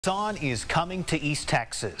Amazon is coming to East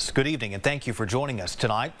Texas. Good evening and thank you for joining us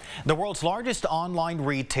tonight. The world's largest online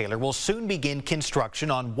retailer will soon begin construction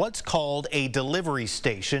on what's called a delivery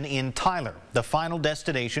station in Tyler, the final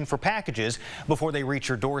destination for packages before they reach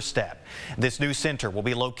your doorstep. This new center will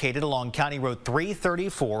be located along County Road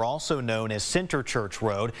 334, also known as Center Church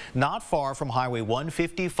Road, not far from Highway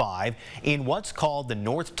 155 in what's called the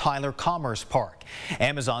North Tyler Commerce Park.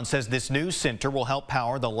 Amazon says this new center will help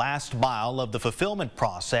power the last mile of the fulfillment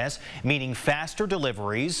process, meaning faster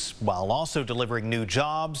deliveries while also delivering new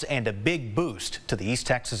jobs and a big boost to the East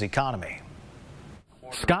Texas economy.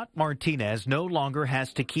 Scott Martinez no longer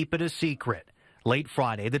has to keep it a secret. Late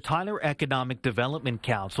Friday, the Tyler Economic Development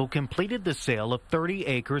Council completed the sale of 30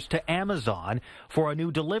 acres to Amazon for a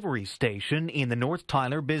new delivery station in the North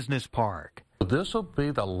Tyler Business Park. This will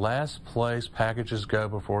be the last place packages go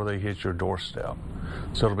before they hit your doorstep.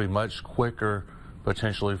 So it'll be much quicker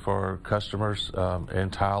potentially for customers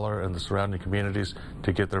in Tyler and the surrounding communities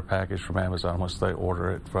to get their package from Amazon once they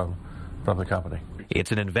order it from the company.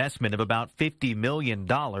 It's an investment of about $50 million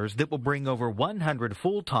that will bring over 100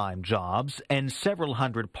 full-time jobs and several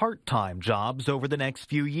hundred part-time jobs over the next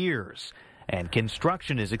few years. And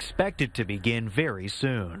construction is expected to begin very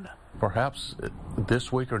soon. Perhaps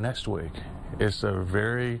this week or next week. It's a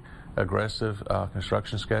very aggressive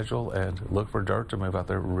construction schedule, and look for dirt to move out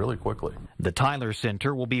there really quickly. The Tyler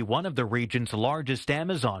Center will be one of the region's largest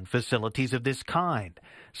Amazon facilities of this kind,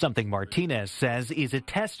 something Martinez says is a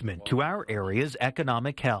testament to our area's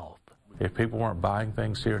economic health. If people weren't buying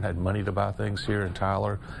things here and had money to buy things here in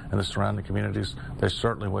Tyler and the surrounding communities, they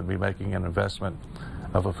certainly wouldn't be making an investment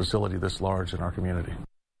of a facility this large in our community.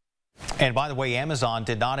 And by the way, Amazon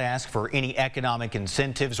did not ask for any economic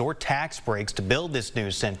incentives or tax breaks to build this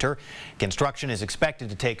new center. Construction is expected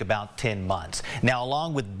to take about 10 months. Now,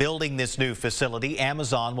 along with building this new facility,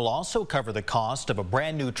 Amazon will also cover the cost of a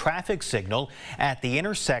brand new traffic signal at the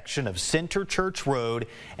intersection of Center Church Road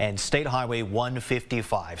and State Highway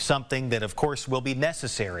 155, something that, of course, will be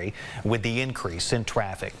necessary with the increase in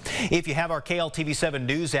traffic. If you have our KLTV7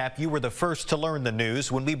 News app, you were the first to learn the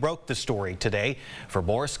news when we broke the story today. For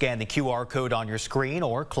more, scan the QR code on your screen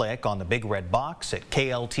or click on the big red box at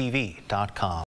kltv.com.